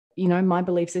my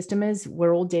belief system is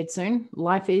we're all dead soon.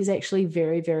 Life is actually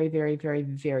very, very, very, very,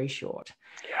 very short.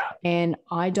 Yeah. And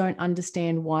I don't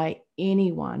understand why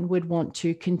anyone would want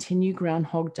to continue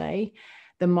Groundhog Day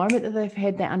the moment that they've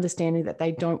had that understanding that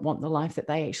they don't want the life that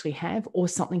they actually have, or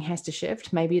something has to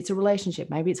shift. Maybe it's a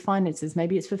relationship, maybe it's finances,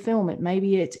 maybe it's fulfillment,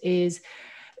 maybe it is,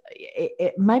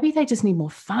 maybe they just need more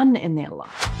fun in their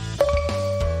life.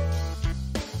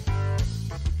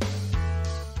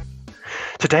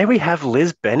 Today we have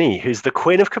Liz Benny, who's the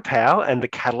Queen of Kapow and the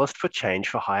catalyst for change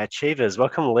for high achievers.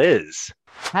 Welcome, Liz.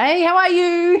 Hey, how are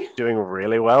you? Doing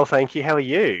really well, thank you. How are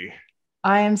you?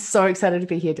 I am so excited to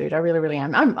be here, dude. I really, really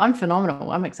am. I'm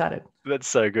phenomenal. I'm excited. That's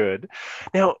so good.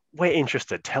 Now, we're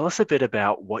interested. Tell us a bit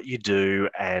about what you do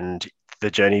and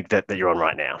the journey that you're on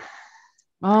right now.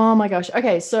 Oh my gosh.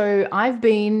 Okay, so I've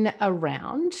been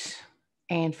around,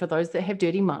 and for those that have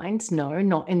dirty minds, no,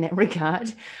 not in that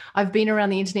regard. I've been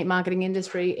around the internet marketing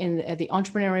industry in the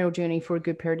entrepreneurial journey for a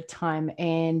good period of time,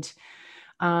 and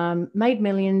made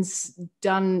millions,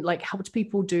 done like helped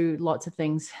people do lots of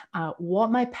things.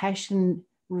 What my passion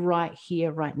right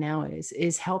here, right now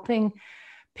is helping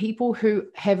people who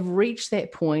have reached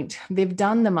that point. They've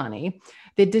done the money.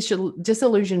 They're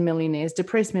disillusioned millionaires,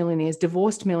 depressed millionaires,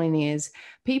 divorced millionaires,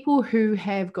 people who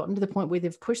have gotten to the point where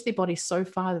they've pushed their body so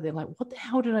far that they're like, what the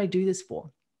hell did I do this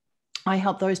for? I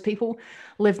help those people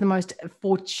live the most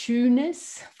fortunate,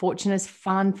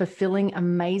 fun, fulfilling,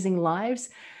 amazing lives,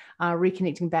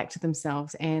 reconnecting back to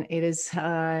themselves. And it is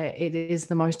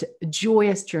the most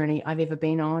joyous journey I've ever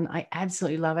been on. I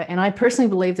absolutely love it. And I personally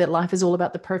believe that life is all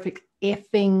about the perfect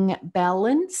effing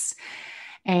balance.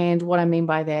 And what I mean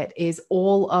by that is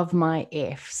all of my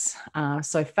F's.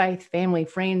 So faith, family,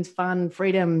 friends, fun,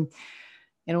 freedom,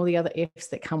 and all the other F's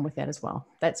that come with that as well.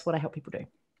 That's what I help people do.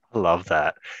 I love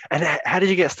that. And how did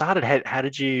you get started? How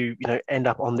did you end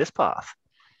up on this path?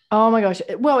 Oh my gosh.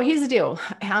 Well, here's the deal.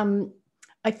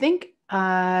 I think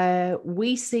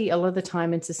we see a lot of the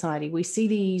time in society, we see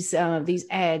these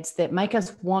ads that make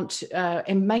us want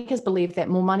and make us believe that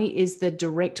more money is the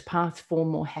direct path for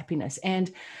more happiness.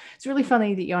 And it's really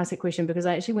funny that you asked that question, because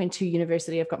I actually went to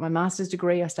university. I've got my master's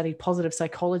degree. I studied positive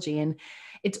psychology, and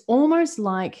it's almost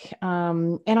like,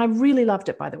 and I really loved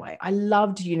it, by the way. I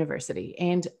loved university,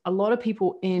 and a lot of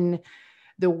people in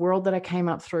the world that I came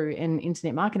up through in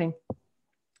internet marketing,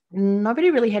 nobody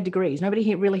really had degrees.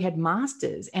 Nobody really had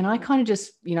masters. And I kind of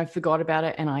just, forgot about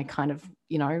it. And I kind of,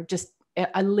 just,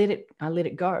 I let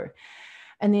it go.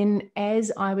 And then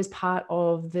as I was part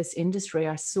of this industry,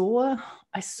 I saw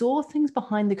things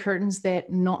behind the curtains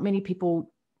that not many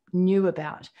people knew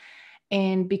about.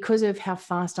 And because of how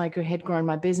fast I had grown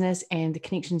my business and the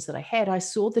connections that I had, I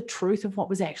saw the truth of what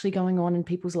was actually going on in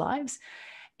people's lives.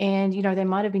 And, they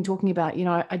might have been talking about,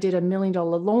 I did $1 million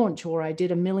launch, or I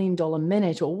did $1 million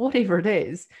minute, or whatever it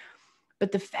is.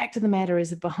 But the fact of the matter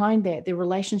is that behind that, their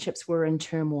relationships were in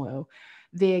turmoil.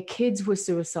 Their kids were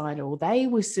suicidal. They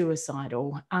were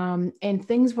suicidal. And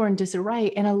things were in disarray.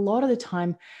 And a lot of the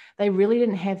time, they really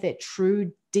didn't have that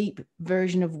true, deep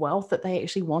version of wealth that they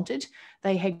actually wanted.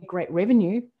 They had great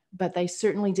revenue, but they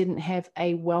certainly didn't have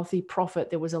a wealthy profit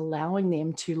that was allowing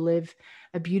them to live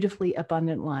a beautifully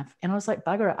abundant life. And I was like,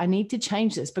 bugger it, I need to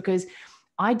change this, because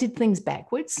I did things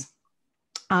backwards.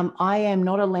 I am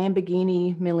not a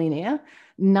Lamborghini millionaire.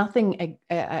 Nothing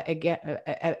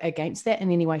against that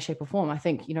in any way, shape, or form. I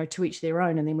think, to each their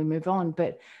own, and then we move on.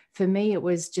 But for me, it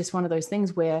was just one of those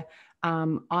things where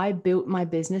I built my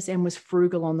business and was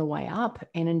frugal on the way up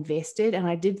and invested. And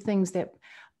I did things that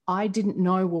I didn't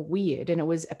know were weird. And it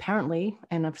was apparently,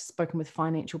 and I've spoken with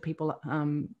financial people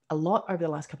a lot over the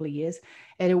last couple of years,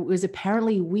 and it was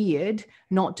apparently weird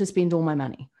not to spend all my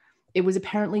money. It was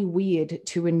apparently weird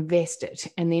to invest it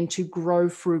and then to grow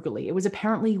frugally. It was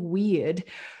apparently weird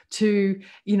to,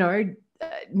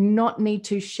 not need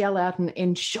to shell out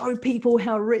and show people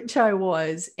how rich I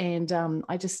was. And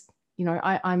I just,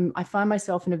 I find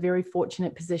myself in a very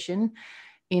fortunate position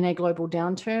in a global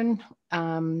downturn.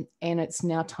 And it's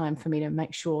now time for me to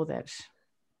make sure that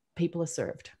people are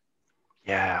served.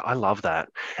 Yeah, I love that.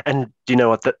 And do you know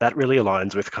what? That really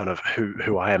aligns with kind of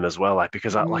who I am as well. Like,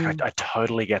 because I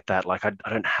totally get that. Like, I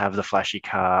don't have the flashy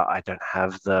car. I don't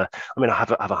have I mean, I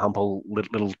have a humble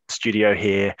little studio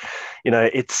here.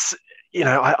 It's,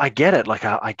 I get it. Like,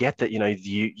 I get that,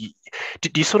 do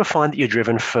you sort of find that you're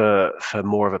driven for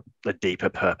more of a deeper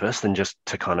purpose than just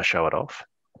to kind of show it off?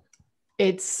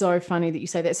 It's so funny that you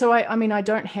say that. So I mean, I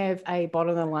don't have a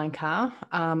bottom of the line car.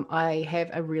 I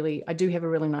do have a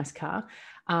really nice car.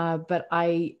 But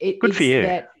Good for it's you.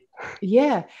 that,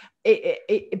 yeah.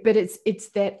 But it's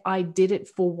that I did it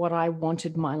for what I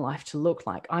wanted my life to look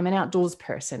like. I'm an outdoors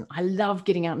person. I love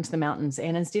getting out into the mountains.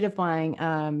 And instead of buying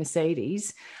a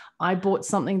Mercedes, I bought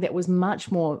something that was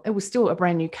much more, it was still a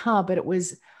brand new car, but it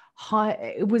was high.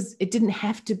 It didn't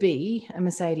have to be a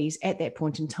Mercedes at that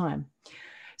point in time.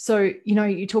 So,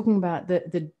 you're talking about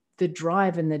the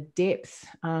drive and the depth.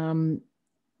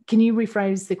 Can you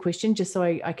rephrase the question just so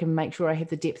I can make sure I have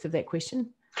the depth of that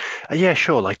question? Yeah,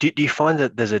 sure. Like, do you find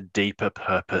that there's a deeper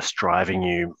purpose driving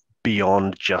you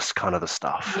beyond just kind of the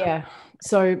stuff? Yeah.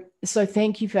 So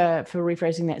thank you for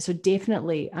rephrasing that. So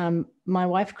definitely, my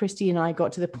wife Christy and I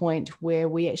got to the point where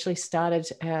we actually started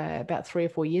about 3 or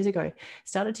 4 years ago,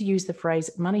 started to use the phrase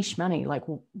money shmoney. Like,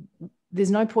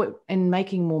 there's no point in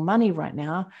making more money right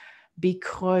now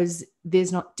because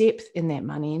there's not depth in that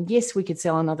money. And yes, we could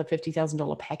sell another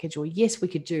 $50,000 package, or yes, we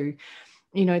could do,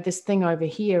 this thing over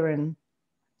here.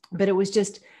 But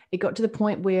it got to the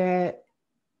point where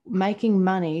making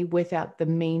money without the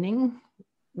meaning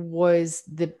was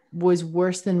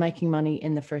worse than making money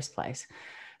in the first place.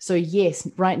 So yes,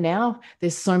 right now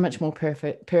there's so much more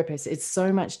purpose. It's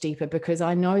so much deeper because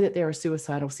I know that there are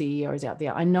suicidal CEOs out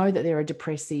there. I know that there are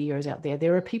depressed CEOs out there.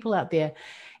 There are people out there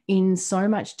in so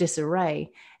much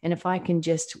disarray. And if I can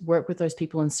just work with those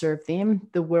people and serve them,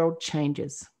 the world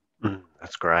changes.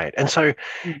 That's great. And so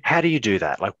how do you do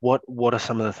that? Like what are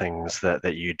some of the things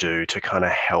that you do to kind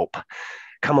of help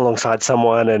come alongside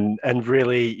someone and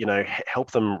really, help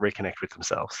them reconnect with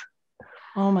themselves?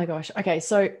 Oh my gosh. Okay.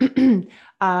 So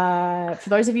for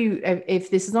those of you,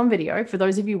 if this is on video, for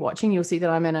those of you watching, you'll see that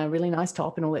I'm in a really nice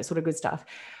top and all that sort of good stuff.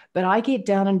 But I get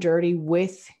down and dirty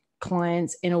with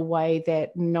clients in a way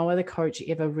that no other coach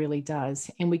ever really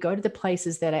does. And we go to the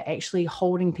places that are actually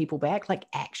holding people back, like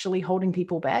actually holding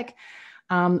people back.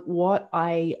 What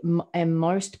I am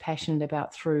most passionate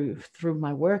about through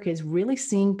my work is really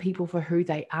seeing people for who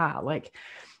they are. Like,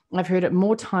 I've heard it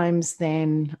more times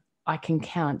than I can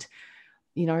count.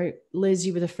 Liz,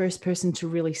 you were the first person to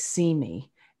really see me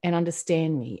and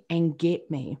understand me and get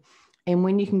me. And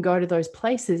when you can go to those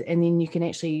places and then you can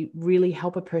actually really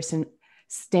help a person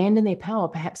stand in their power,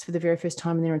 perhaps for the very first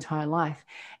time in their entire life,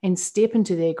 and step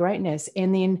into their greatness,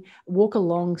 and then walk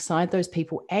alongside those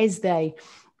people as they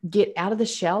get out of the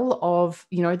shell of,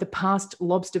 the past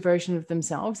lobster version of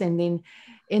themselves. And then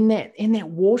in that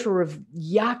water of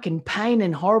yuck and pain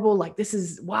and horrible, like, this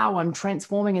is, wow, I'm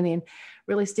transforming. And then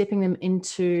really stepping them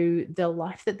into the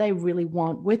life that they really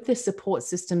want with the support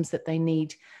systems that they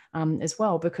need as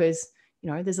well. Because,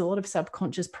 there's a lot of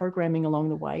subconscious programming along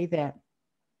the way that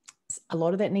a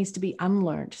lot of that needs to be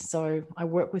unlearned. So I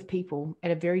work with people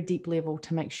at a very deep level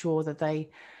to make sure that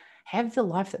they have the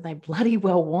life that they bloody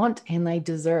well want and they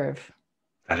deserve.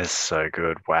 That is so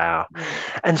good. Wow. Yeah.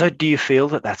 And so do you feel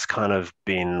that that's kind of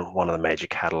been one of the major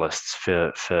catalysts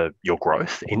for your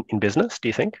growth in business, do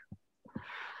you think?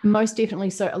 Most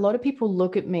definitely. So a lot of people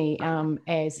look at me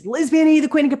as lesbian, the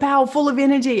queen of kapow, full of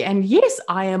energy. And yes,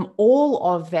 I am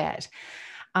all of that.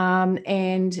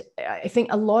 And I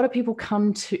think a lot of people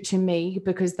come to me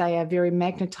because they are very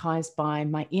magnetized by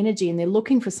my energy, and they're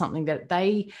looking for something that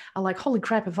they are like, holy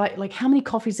crap, how many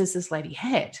coffees has this lady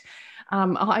had?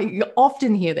 I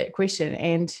often hear that question,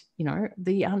 and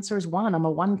the answer is one. I'm a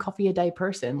 1 coffee a day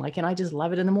person, and I just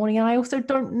love it in the morning. And I also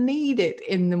don't need it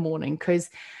in the morning because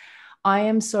I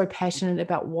am so passionate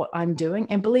about what I'm doing.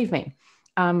 And believe me,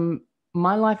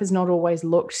 my life has not always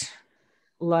looked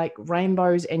like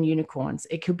rainbows and unicorns.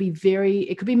 It could be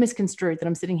misconstrued that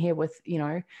I'm sitting here with,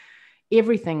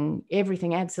 everything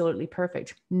absolutely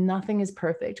perfect. Nothing is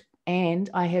perfect. And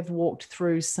I have walked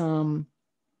through some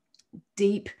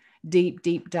deep,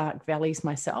 dark valleys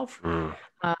myself,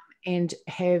 and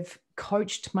have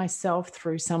coached myself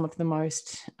through some of the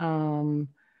most,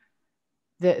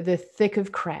 the thick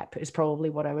of crap is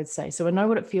probably what I would say. So I know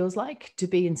what it feels like to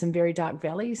be in some very dark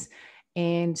valleys,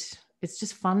 and it's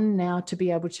just fun now to be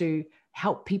able to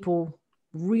help people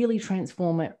really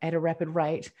transform it at a rapid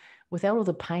rate without all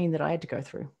the pain that I had to go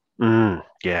through.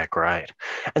 Yeah, great.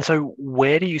 And so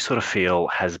where do you sort of feel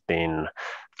has been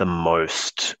the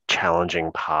most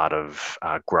challenging part of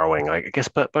growing, I guess,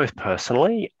 but both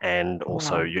personally and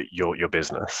also your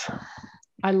business?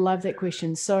 I love that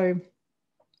question. So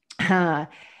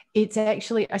it's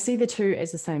actually, I see the two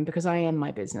as the same because I am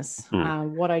my business.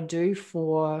 What I do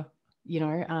for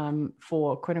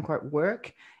quote unquote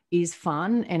work is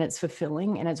fun and it's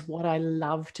fulfilling and it's what I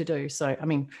love to do. So, I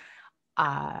mean,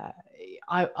 I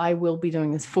will be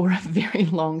doing this for a very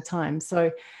long time.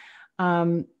 So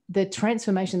the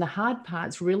transformation, the hard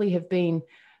parts really have been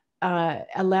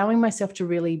allowing myself to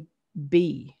really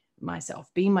be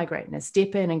myself, be my greatness,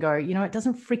 step in and go, it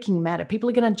doesn't freaking matter. People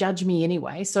are going to judge me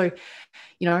anyway. So,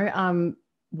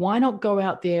 why not go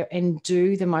out there and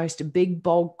do the most big,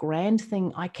 bold, grand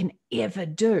thing I can ever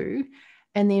do,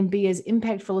 and then be as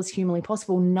impactful as humanly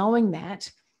possible, knowing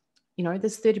that,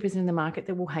 there's 30% of the market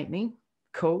that will hate me.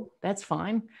 Cool, that's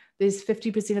fine. There's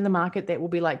 50% of the market that will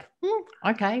be like,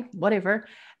 okay, whatever.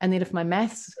 And then if my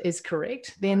maths is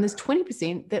correct, then there's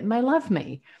 20% that may love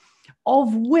me,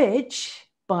 of which,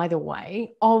 by the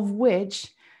way,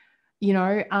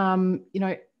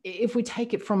 if we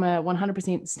take it from a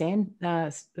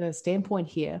 100% standpoint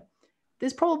here,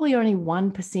 there's probably only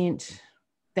 1%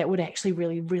 that would actually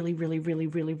really, really, really, really,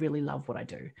 really, really love what I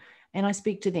do. And I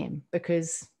speak to them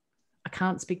because I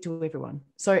can't speak to everyone.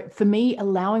 So for me,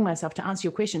 allowing myself to answer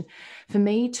your question, for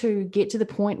me to get to the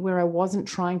point where I wasn't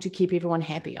trying to keep everyone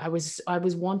happy, I was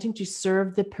wanting to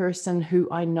serve the person who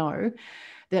I know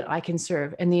that I can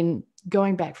serve. And then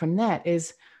going back from that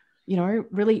is,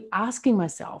 really asking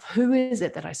myself, who is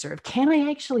it that I serve? Can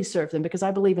I actually serve them? Because I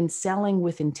believe in selling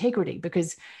with integrity,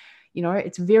 because,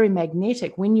 it's very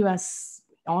magnetic when you are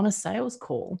on a sales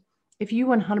call. If you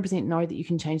 100% know that you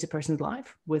can change the person's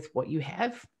life with what you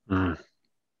have,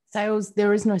 sales,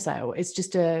 there is no sale. It's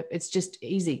just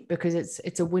easy, because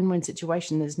it's a win-win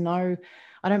situation.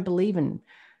 I don't believe in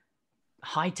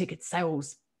high ticket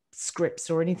sales scripts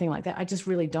or anything like that. I just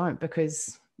really don't,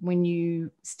 because when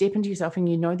you step into yourself and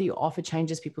that your offer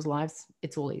changes people's lives,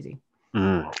 it's all easy.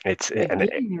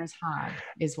 Getting there is hard,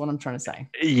 is what I'm trying to say.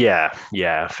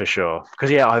 Yeah, for sure.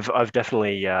 Because I've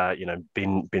definitely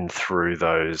been through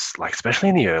those, like especially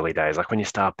in the early days, like when you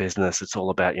start business, it's all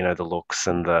about the looks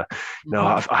and the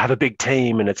I have a big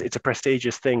team, and it's a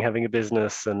prestigious thing having a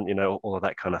business, and all of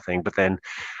that kind of thing. But then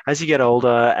as you get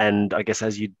older, and I guess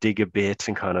as you dig a bit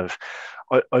and kind of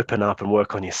open up and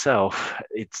work on yourself,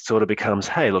 it sort of becomes,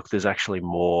 hey, look, there's actually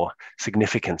more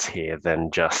significance here than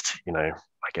just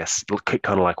I guess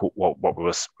kind of like what we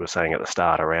were saying at the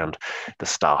start around the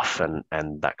stuff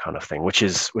and that kind of thing, which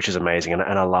is amazing. And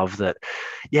I love that,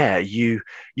 you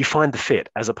find the fit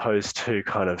as opposed to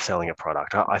kind of selling a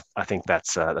product. I think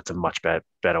that's a much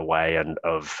better way and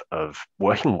of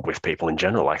working with people in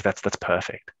general. Like that's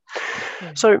perfect.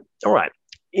 Yeah. So, all right.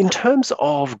 In terms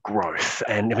of growth,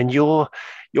 and I mean, you're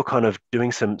kind of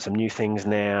doing some new things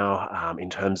now, in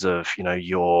terms of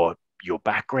your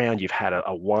background. You've had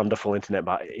a wonderful internet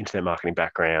marketing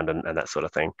background and that sort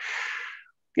of thing.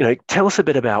 Tell us a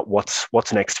bit about what's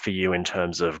next for you in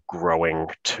terms of growing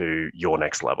to your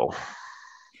next level.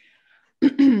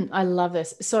 I love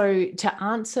this. So to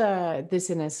answer this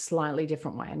in a slightly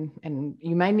different way, and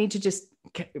you may need to just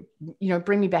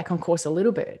bring me back on course a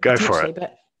little bit. Go for it.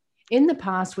 But in the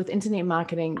past with internet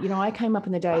marketing, I came up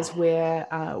in the days where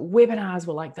webinars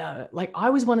were I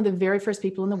was one of the very first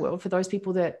people in the world. For those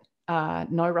people that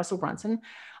know Russell Brunson,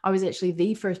 I was actually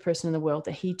the first person in the world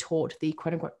that he taught the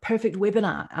quote unquote perfect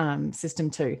webinar system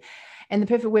to. And the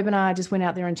perfect webinar just went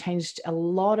out there and changed a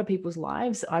lot of people's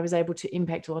lives. I was able to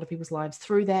impact a lot of people's lives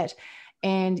through that.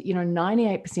 And,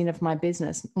 98% of my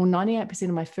business, or 98% of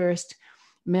my first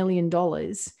 $1 million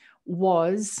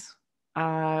was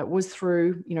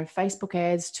through, Facebook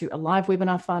ads to a live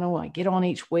webinar funnel. I get on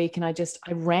each week and I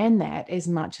ran that as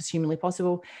much as humanly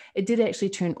possible. It did actually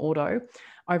turn auto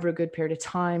over a good period of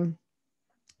time,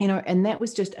 and that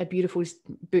was just a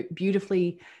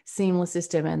beautifully seamless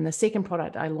system. And the second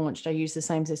product I launched, I used the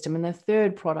same system. And the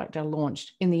third product I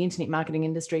launched in the internet marketing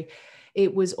industry,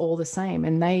 it was all the same.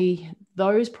 And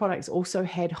those products also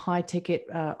had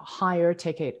higher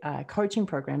ticket coaching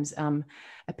programs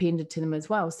appended to them as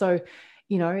well. So,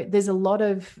 there's a lot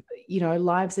of,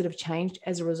 lives that have changed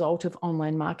as a result of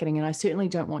online marketing. And I certainly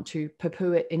don't want to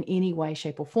poo-poo it in any way,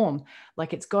 shape or form.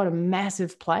 Like, it's got a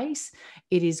massive place.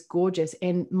 It is gorgeous.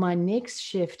 And my next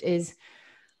shift is,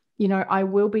 we're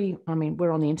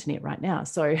on the internet right now.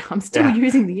 So I'm still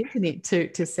using the internet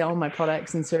to sell my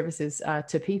products and services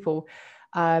to people.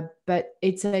 But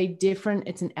it's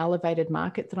an elevated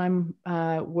market that I'm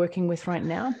working with right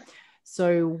now.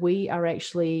 So we are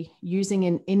actually using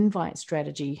an invite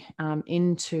strategy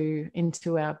into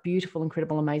our beautiful,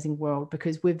 incredible, amazing world,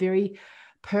 because we're very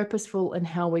purposeful in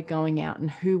how we're going out and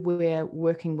who we're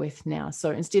working with now.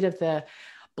 So instead of the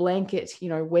blanket,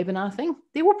 webinar thing,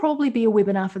 there will probably be a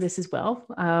webinar for this as well,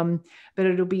 but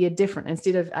it'll be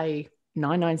instead of a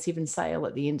 997 sale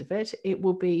at the end of it, it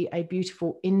will be a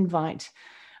beautiful invite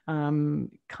kind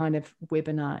of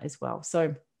webinar as well.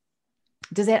 So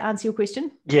does that answer your question?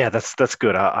 Yeah, that's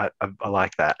good. I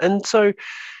like that. And so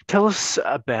tell us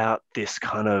about this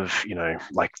kind of,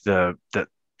 like the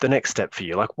next step for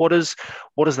you. Like what does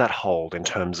that hold in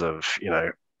terms of,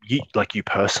 you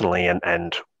personally,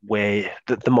 and where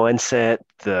the mindset,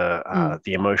 the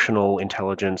emotional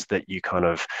intelligence that you kind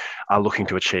of are looking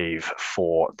to achieve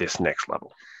for this next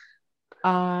level?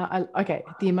 Okay.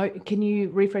 Can you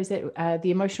rephrase that?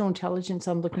 The emotional intelligence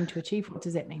I'm looking to achieve. What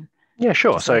does that mean? Yeah,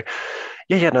 sure. Just So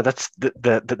like, no, that's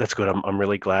good. I'm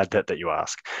really glad that you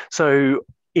ask. So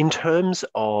in terms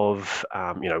of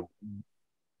all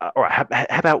right,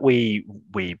 how about we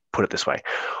put it this way?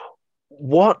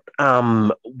 What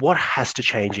has to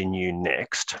change in you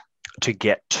next to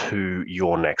get to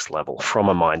your next level from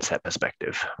a mindset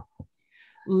perspective?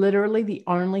 literally the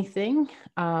only thing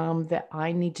that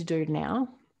I need to do now,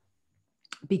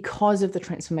 because of the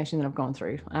transformation that I've gone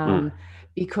through,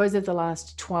 because of the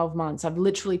last 12 months, I've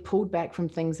literally pulled back from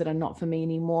things that are not for me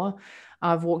anymore.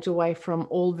 I've walked away from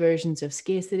all versions of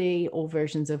scarcity, all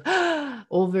versions of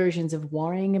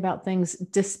worrying about things.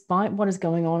 Despite what is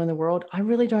going on in the world, I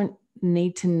really don't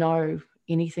need to know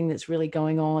anything that's really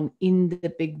going on in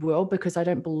the big world, because I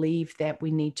don't believe that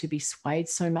we need to be swayed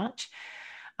so much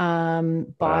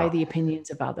by the opinions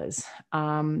of others.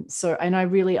 I'm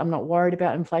not worried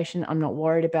about inflation. I'm not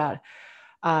worried about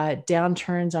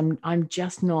downturns. I'm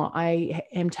just not. I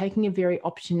am taking a very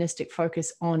opportunistic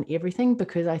focus on everything,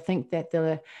 because I think that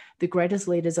the greatest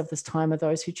leaders of this time are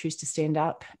those who choose to stand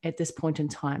up at this point in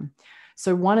time.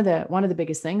 So one of the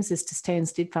biggest things is to stand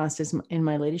steadfast in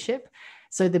my leadership.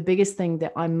 So the biggest thing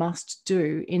that I must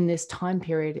do in this time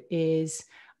period is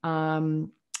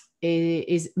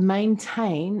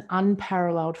maintain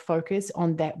unparalleled focus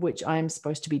on that which I am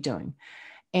supposed to be doing,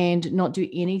 and not do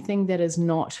anything that is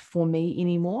not for me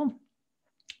anymore,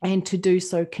 and to do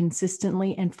so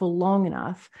consistently and for long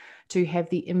enough to have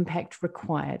the impact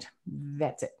required.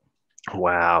 That's it.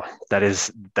 Wow, that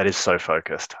is so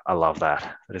focused. I love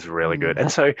that. That is really good.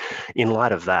 And so, in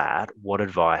light of that, what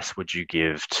advice would you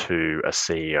give to a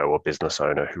CEO or business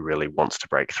owner who really wants to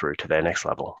break through to their next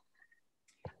level?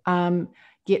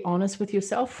 Get honest with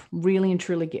yourself. Really and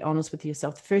truly get honest with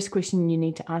yourself. The first question you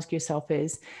need to ask yourself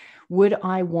is, would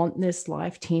I want this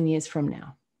life 10 years from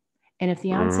now? And if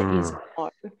the answer is no,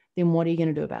 then what are you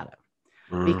going to do about it?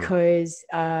 Because,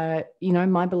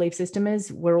 my belief system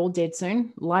is we're all dead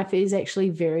soon. Life is actually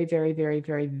very, very, very,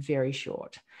 very, very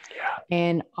short. Yeah.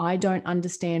 And I don't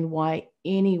understand why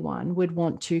anyone would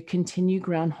want to continue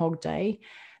Groundhog Day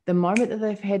the moment that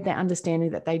they've had that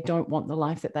understanding that they don't want the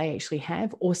life that they actually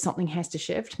have, or something has to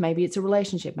shift. Maybe it's a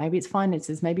relationship, maybe it's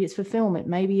finances, maybe it's fulfillment,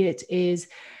 maybe it is,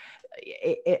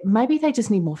 maybe they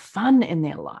just need more fun in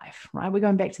their life, right? We're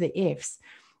going back to the F's.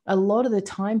 A lot of the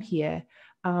time here,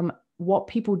 what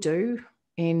people do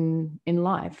in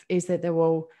life is that they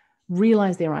will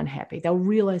realize they're unhappy. They'll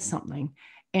realize something,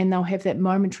 and they'll have that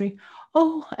momentary,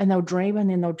 and they'll dream, and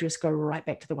then they'll just go right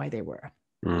back to the way they were.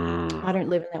 I don't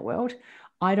live in that world.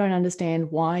 I don't understand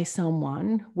why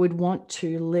someone would want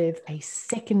to live a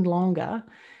second longer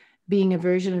being a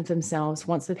version of themselves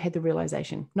once they've had the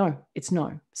realization. No, it's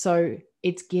no. So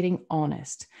it's getting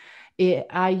honest.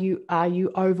 Are you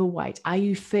overweight? Are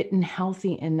you fit and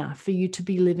healthy enough for you to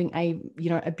be living a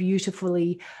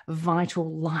beautifully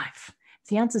vital life?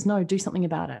 The answer is no. Do something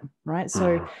about it, right?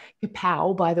 So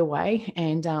Kapow, by the way,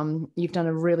 and you've done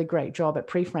a really great job at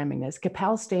pre-framing this.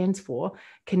 Kapow stands for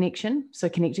connection, so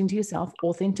connecting to yourself,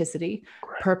 authenticity,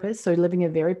 purpose, so living a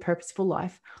very purposeful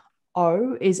life.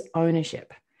 O is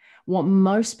ownership. What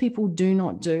most people do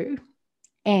not do,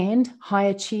 and high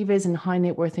achievers and high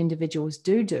net worth individuals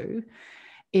do,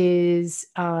 is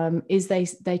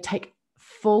they take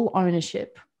full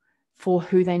ownership for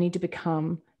who they need to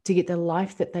become to get the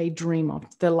life that they dream of,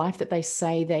 the life that they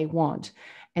say they want.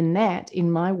 And that,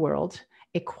 in my world,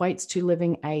 equates to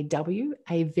living a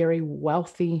very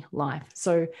wealthy life.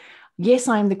 So yes,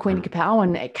 I'm the Queen of Kapow,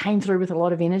 and it came through with a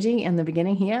lot of energy in the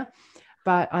beginning here,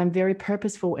 but I'm very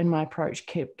purposeful in my approach.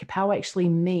 Kapow actually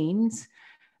means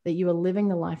that you are living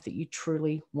the life that you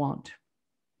truly want.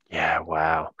 Yeah,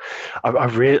 wow. I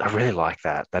really like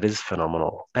that. That is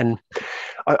phenomenal. And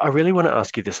I really want to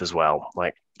ask you this as well.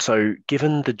 Like, so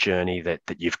given the journey that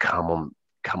you've come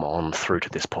on through to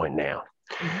this point now,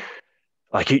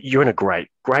 like you're in a great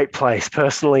place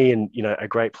personally, and a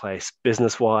great place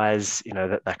business wise,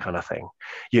 that kind of thing.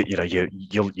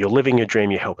 You're living your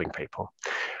dream, you're helping people.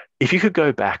 If you could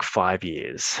go back 5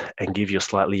 years and give your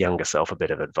slightly younger self a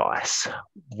bit of advice,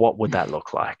 what would that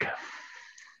look like?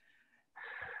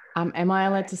 Am I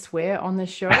allowed to swear on this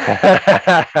show?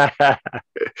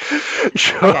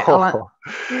 Sure. Okay,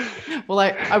 well,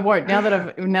 I won't. Now that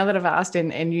I've asked,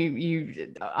 and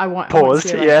I won't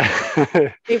paused. Yeah.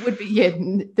 It would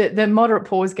be the moderate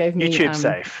pause gave me YouTube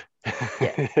safe.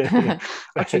 Yeah,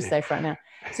 I'll choose safe right now.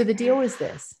 So the deal is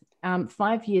this: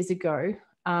 5 years ago,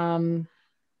 a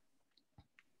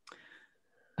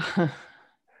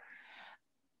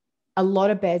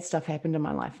lot of bad stuff happened in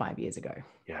my life 5 years ago.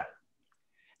 Yeah.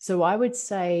 So I would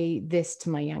say this to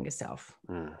my younger self.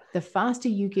 The faster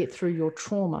you get through your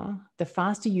trauma, the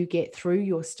faster you get through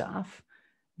your stuff,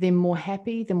 the more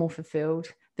happy, the more fulfilled,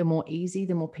 the more easy,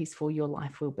 the more peaceful your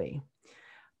life will be.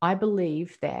 I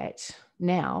believe that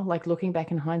now, like looking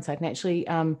back in hindsight, and actually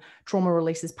trauma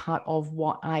release is part of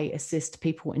what I assist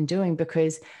people in doing,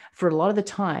 because for a lot of the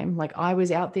time, like I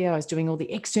was out there, I was doing all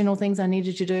the external things I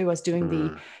needed to do. I was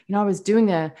doing I was doing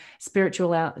the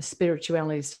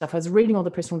spirituality stuff. I was reading all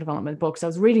the personal development books. I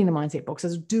was reading the mindset books. I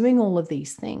was doing all of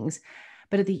these things.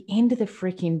 But at the end of the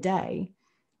freaking day,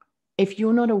 if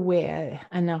you're not aware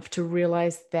enough to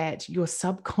realize that your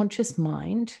subconscious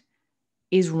mind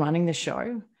is running the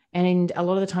show, and a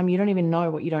lot of the time you don't even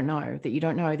know what you don't know, that you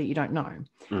don't know, that you don't know.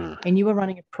 And you are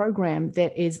running a program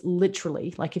that is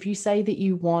literally like, if you say that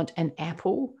you want an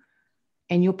apple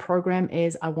and your program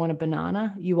is, I want a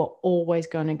banana, you are always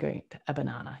going to get a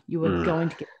banana. You are going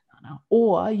to get a banana,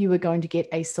 or you are going to get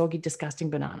a soggy, disgusting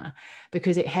banana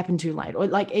because it happened too late, or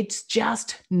like, it's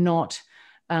just not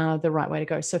the right way to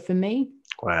go. So for me,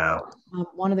 wow,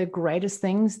 one of the greatest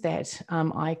things that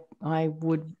I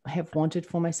would have wanted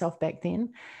for myself back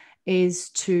then is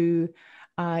to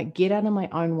get out of my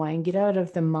own way and get out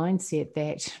of the mindset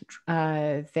that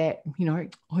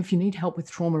if you need help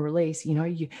with trauma release,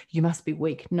 you must be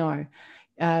weak. No.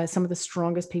 Some of the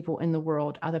strongest people in the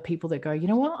world are the people that go, you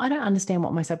know what, I don't understand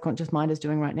what my subconscious mind is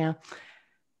doing right now.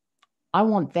 I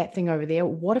want that thing over there.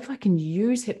 What if I can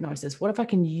use hypnosis? What if I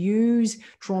can use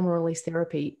trauma release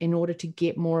therapy in order to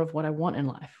get more of what I want in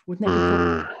life? Wouldn't that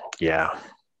be cool?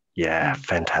 Yeah,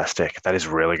 fantastic. That is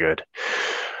really good.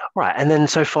 Right. And then,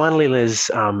 so finally,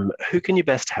 Liz, who can you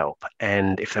best help?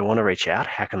 And if they want to reach out,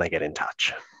 how can they get in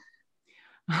touch?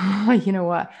 You know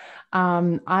what?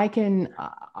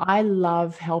 I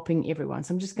love helping everyone.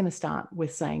 So I'm just going to start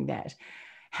with saying that.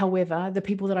 However, the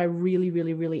people that I really,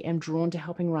 really, really am drawn to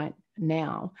helping right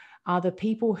now are the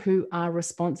people who are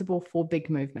responsible for big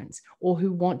movements, or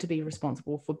who want to be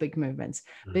responsible for big movements,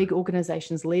 big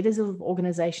organizations, leaders of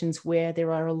organizations where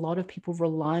there are a lot of people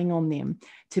relying on them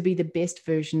to be the best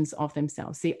versions of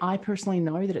themselves. See, I personally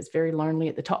know that it's very lonely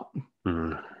at the top.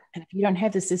 And if you don't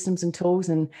have the systems and tools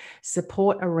and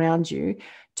support around you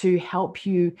to help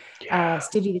you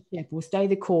steady the ship or stay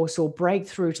the course or break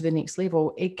through to the next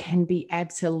level, it can be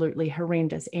absolutely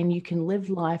horrendous. And you can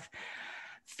live life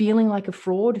feeling like a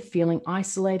fraud, feeling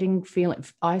isolated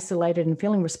and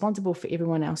feeling responsible for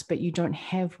everyone else, but you don't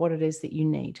have what it is that you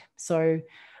need. So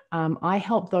I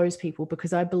help those people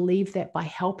because I believe that by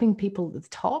helping people at the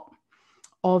top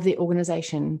of their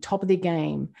organization, top of their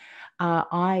game,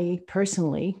 I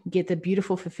personally get the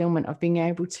beautiful fulfillment of being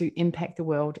able to impact the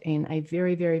world in a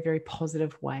very, very, very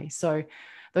positive way. So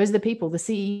those are the people, the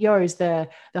CEOs, the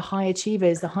high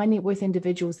achievers, the high net worth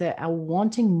individuals that are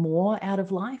wanting more out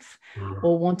of life,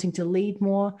 or wanting to lead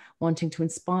more, wanting to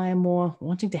inspire more,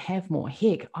 wanting to have more.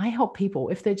 Heck, I help people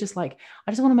if they're just like,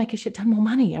 I just want to make a shit ton more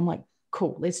money. I'm like,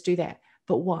 cool, let's do that.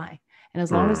 But why? And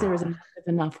as long as there is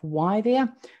enough why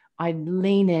there, I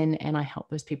lean in and I help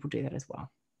those people do that as well.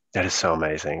 That is so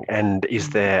amazing. And is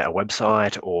there a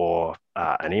website or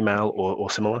an email or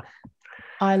similar?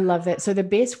 I love that. So the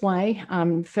best way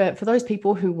for those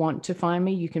people who want to find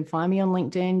me, you can find me on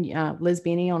LinkedIn, Liz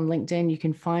Benny on LinkedIn. You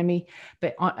can find me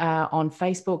but on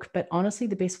Facebook. But honestly,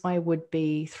 the best way would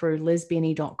be through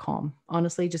lizbenny.com.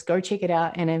 Honestly, just go check it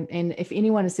out. And if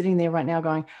anyone is sitting there right now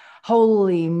going,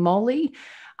 holy moly,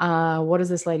 what does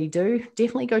this lady do?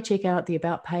 Definitely go check out the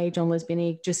About page on Liz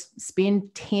Benny. Just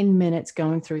spend 10 minutes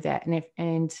going through that.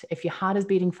 And if your heart is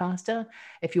beating faster,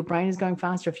 if your brain is going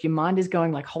faster, if your mind is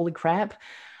going like, holy crap,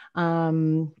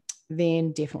 then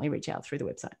definitely reach out through the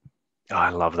website. Oh, I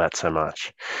love that so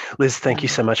much. Liz, thank you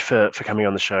so much for coming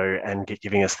on the show and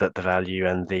giving us the value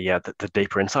and the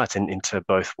deeper insights into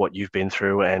both what you've been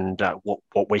through and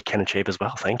what we can achieve as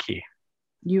well. Thank you.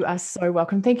 You are so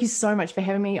welcome. Thank you so much for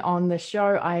having me on the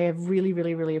show. I have really,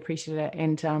 really, really appreciated it.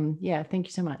 And thank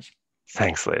you so much.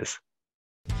 Thanks, Liz.